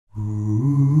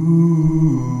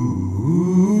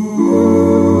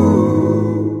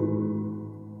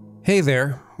Hey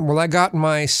there. Well, I got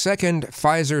my second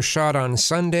Pfizer shot on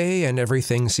Sunday, and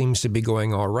everything seems to be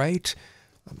going all right.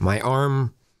 My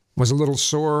arm was a little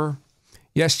sore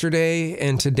yesterday,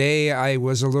 and today I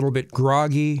was a little bit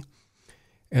groggy,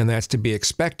 and that's to be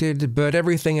expected, but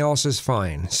everything else is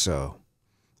fine, so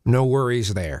no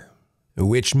worries there.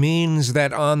 Which means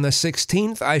that on the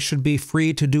 16th, I should be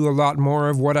free to do a lot more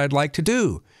of what I'd like to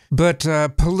do. But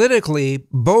politically,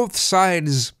 both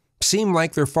sides seem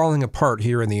like they're falling apart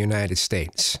here in the United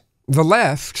States. The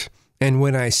left, and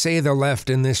when I say the left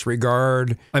in this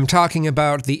regard, I'm talking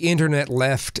about the internet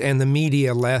left and the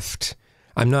media left.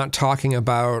 I'm not talking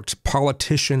about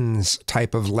politicians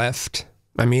type of left.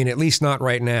 I mean, at least not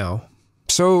right now.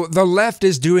 So the left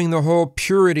is doing the whole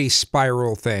purity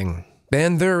spiral thing.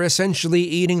 And they're essentially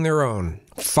eating their own,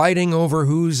 fighting over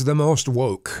who's the most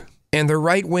woke. And the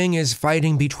right wing is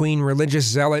fighting between religious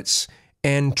zealots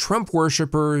and Trump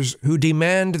worshippers who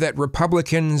demand that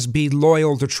Republicans be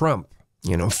loyal to Trump.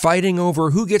 You know, fighting over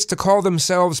who gets to call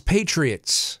themselves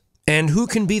patriots and who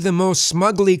can be the most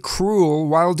smugly cruel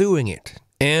while doing it.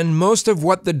 And most of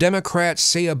what the Democrats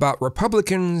say about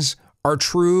Republicans are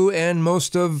true, and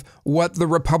most of what the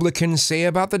Republicans say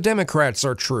about the Democrats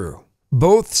are true.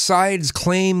 Both sides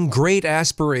claim great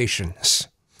aspirations,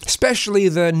 especially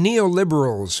the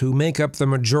neoliberals who make up the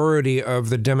majority of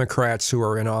the Democrats who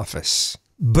are in office.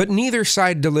 But neither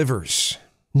side delivers.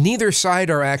 Neither side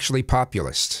are actually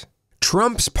populist.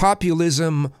 Trump's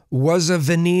populism was a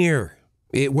veneer.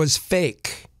 It was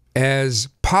fake, as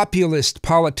populist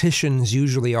politicians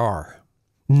usually are.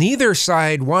 Neither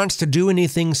side wants to do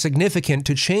anything significant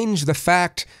to change the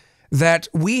fact that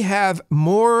we have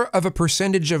more of a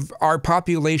percentage of our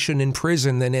population in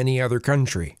prison than any other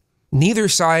country. Neither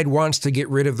side wants to get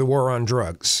rid of the war on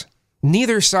drugs.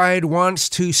 Neither side wants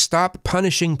to stop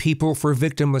punishing people for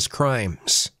victimless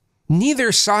crimes.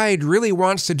 Neither side really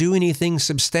wants to do anything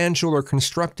substantial or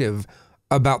constructive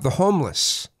about the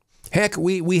homeless. Heck,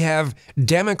 we have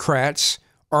Democrats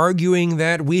arguing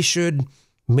that we should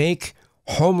make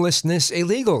homelessness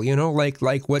illegal, you know,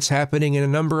 like what's happening in a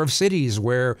number of cities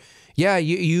where, yeah,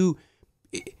 you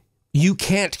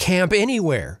can't camp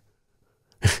anywhere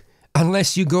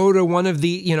unless you go to one of the,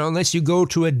 you know, unless you go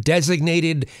to a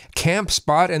designated camp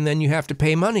spot, and then you have to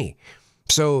pay money.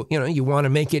 So, you know, you want to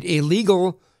make it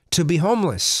illegal to be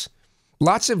homeless.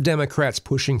 Lots of Democrats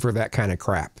pushing for that kind of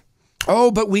crap.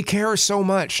 Oh, but we care so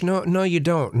much. No, you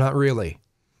don't. Not really.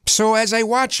 So as I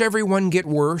watch everyone get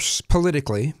worse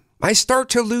politically, I start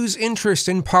to lose interest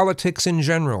in politics in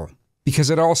general, because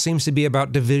it all seems to be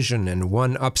about division and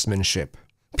one-upsmanship.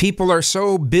 People are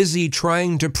so busy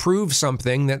trying to prove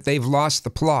something that they've lost the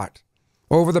plot.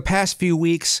 Over the past few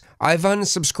weeks, I've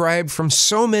unsubscribed from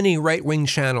so many right-wing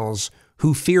channels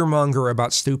who fearmonger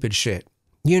about stupid shit.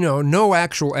 You know, no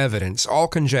actual evidence, all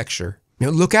conjecture. You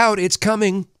know, look out, it's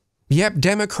coming. Yep,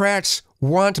 Democrats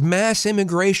want mass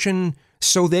immigration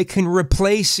so they can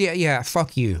replace, yeah,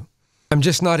 fuck you. I'm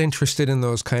just not interested in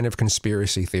those kind of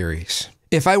conspiracy theories.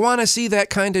 If I want to see that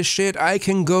kind of shit, I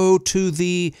can go to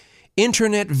the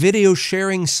internet video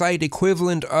sharing site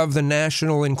equivalent of the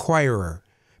National Enquirer,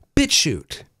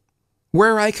 BitChute,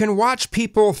 where I can watch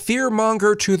people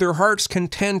fearmonger to their heart's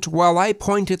content while I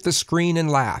point at the screen and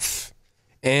laugh.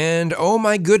 And oh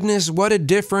my goodness, what a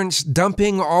difference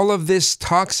dumping all of this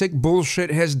toxic bullshit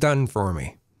has done for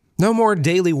me. No more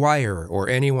Daily Wire or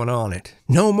anyone on it.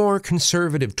 No more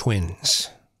conservative twins.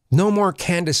 No more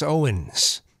Candace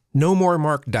Owens. No more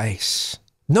Mark Dice.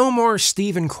 No more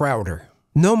Steven Crowder.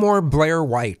 No more Blair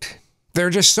White. There are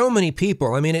just so many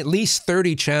people. I mean, at least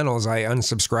 30 channels I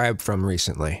unsubscribed from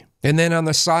recently. And then on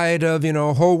the side of, you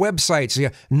know, whole websites,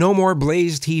 yeah, no more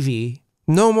Blaze TV.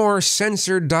 No more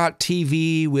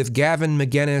Censored.tv with Gavin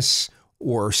McGinnis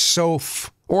or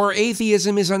Soph. Or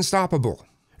Atheism is Unstoppable.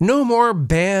 No more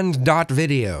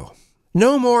Banned.video.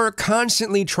 No more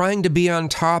constantly trying to be on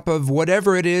top of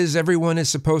whatever it is everyone is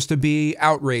supposed to be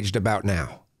outraged about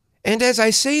now. And as I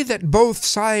say that both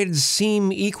sides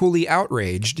seem equally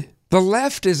outraged, the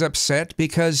left is upset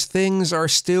because things are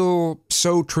still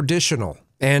so traditional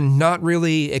and not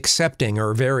really accepting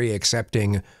or very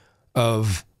accepting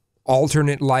of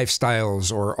alternate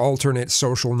lifestyles or alternate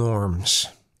social norms.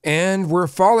 And we're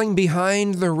falling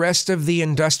behind the rest of the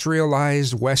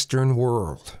industrialized Western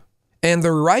world. And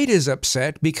the right is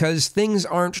upset because things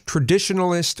aren't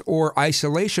traditionalist or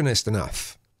isolationist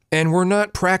enough. And we're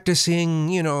not practicing,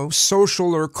 you know,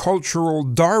 social or cultural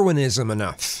Darwinism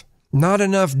enough. Not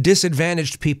enough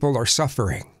disadvantaged people are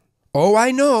suffering. Oh,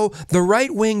 I know, the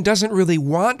right wing doesn't really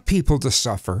want people to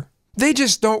suffer. They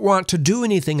just don't want to do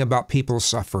anything about people's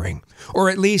suffering. Or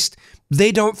at least,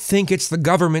 they don't think it's the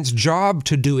government's job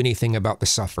to do anything about the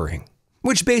suffering.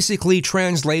 Which basically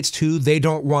translates to they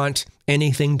don't want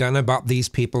anything done about these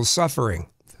people's suffering.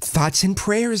 Thoughts and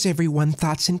prayers, everyone.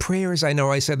 Thoughts and prayers. I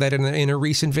know I said that in a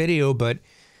recent video, but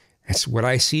that's what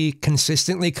I see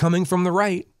consistently coming from the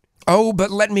right. Oh,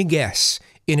 but let me guess.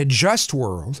 In a just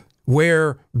world,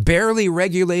 where barely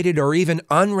regulated or even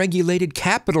unregulated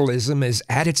capitalism is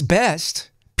at its best,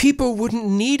 people wouldn't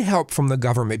need help from the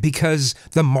government because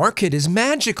the market is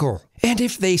magical. And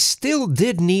if they still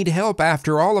did need help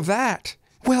after all of that,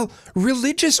 well,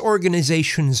 religious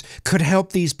organizations could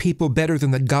help these people better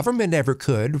than the government ever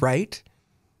could, right?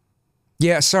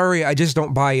 Yeah, sorry, I just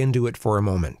don't buy into it for a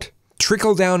moment.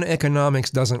 Trickle-down economics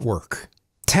doesn't work.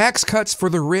 Tax cuts for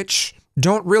the rich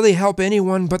don't really help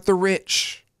anyone but the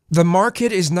rich. The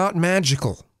market is not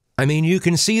magical. I mean, you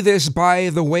can see this by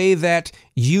the way that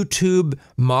YouTube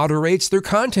moderates their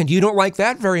content. You don't like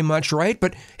that very much, right?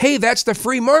 But hey, that's the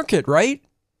free market, right?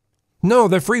 No,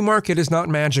 the free market is not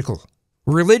magical.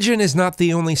 Religion is not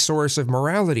the only source of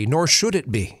morality, nor should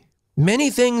it be. Many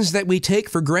things that we take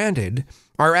for granted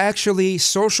are actually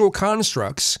social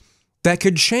constructs that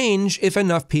could change if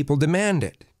enough people demand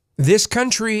it. This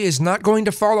country is not going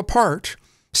to fall apart.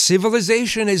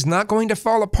 Civilization is not going to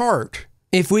fall apart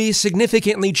if we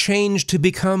significantly change to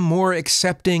become more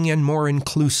accepting and more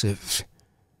inclusive.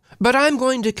 But I'm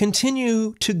going to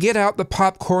continue to get out the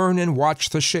popcorn and watch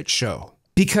the shit show,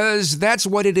 because that's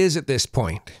what it is at this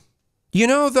point. You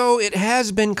know, though, it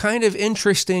has been kind of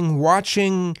interesting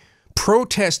watching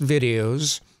protest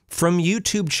videos from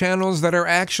YouTube channels that are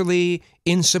actually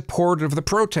in support of the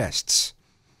protests.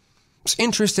 It's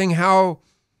interesting how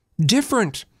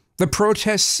different the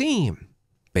protests seem.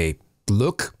 They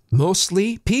look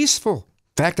mostly peaceful.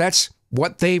 In fact, that's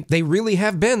what they really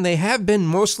have been. They have been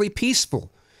mostly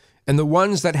peaceful. And the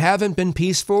ones that haven't been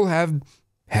peaceful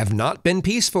have not been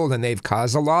peaceful, and they've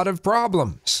caused a lot of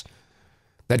problems.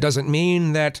 That doesn't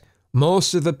mean that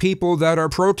most of the people that are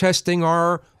protesting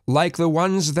are like the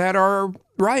ones that are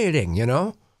rioting, you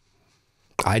know?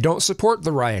 I don't support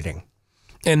the rioting.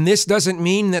 And this doesn't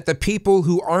mean that the people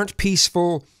who aren't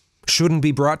peaceful shouldn't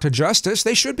be brought to justice.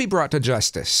 They should be brought to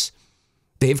justice.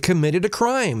 They've committed a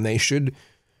crime. They should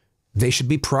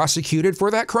be prosecuted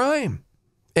for that crime.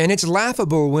 And it's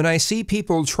laughable when I see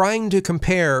people trying to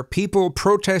compare people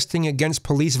protesting against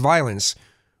police violence,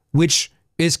 which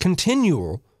is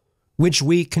continual, which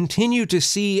we continue to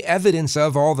see evidence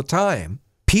of all the time.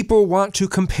 People want to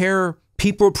compare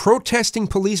people protesting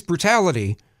police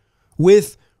brutality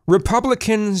with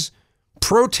Republicans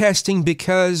protesting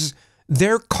because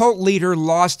their cult leader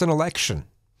lost an election.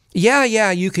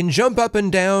 Yeah, you can jump up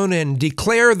and down and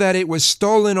declare that it was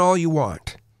stolen all you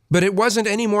want, but it wasn't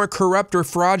any more corrupt or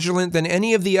fraudulent than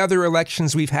any of the other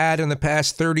elections we've had in the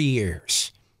past 30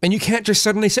 years. And you can't just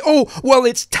suddenly say, oh, well,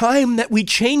 it's time that we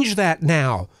change that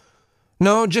now.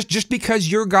 No, just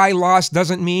because your guy lost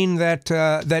doesn't mean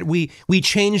that we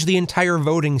change the entire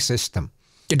voting system.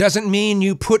 It doesn't mean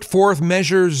you put forth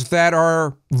measures that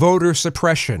are voter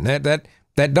suppression. That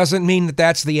doesn't mean that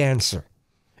that's the answer.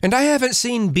 And I haven't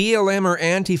seen BLM or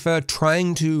Antifa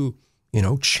trying to,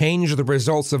 change the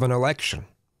results of an election.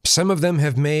 Some of them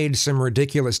have made some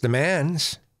ridiculous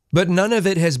demands, but none of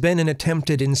it has been an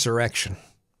attempted insurrection.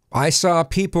 I saw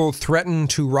people threaten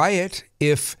to riot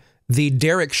if the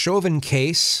Derek Chauvin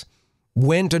case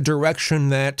went a direction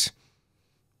that,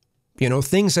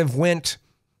 things have went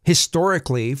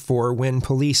historically for when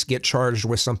police get charged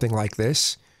with something like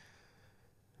this.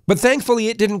 But thankfully,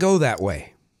 it didn't go that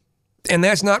way. And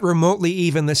that's not remotely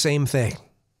even the same thing.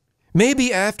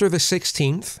 Maybe after the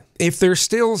 16th, if there's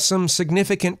still some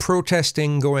significant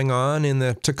protesting going on in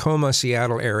the Tacoma,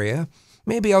 Seattle area,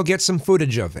 maybe I'll get some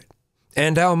footage of it.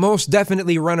 And I'll most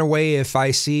definitely run away if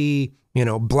I see,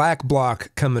 Black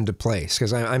Bloc come into place,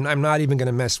 because I'm not even going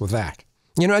to mess with that.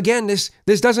 Again, this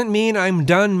doesn't mean I'm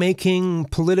done making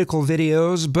political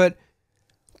videos, but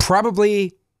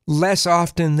probably less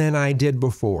often than I did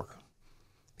before.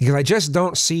 Because I just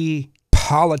don't see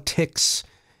politics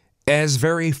as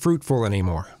very fruitful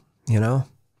anymore,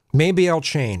 Maybe I'll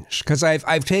change, because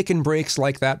I've taken breaks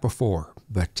like that before,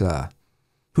 but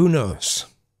who knows?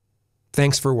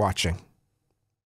 Thanks for watching.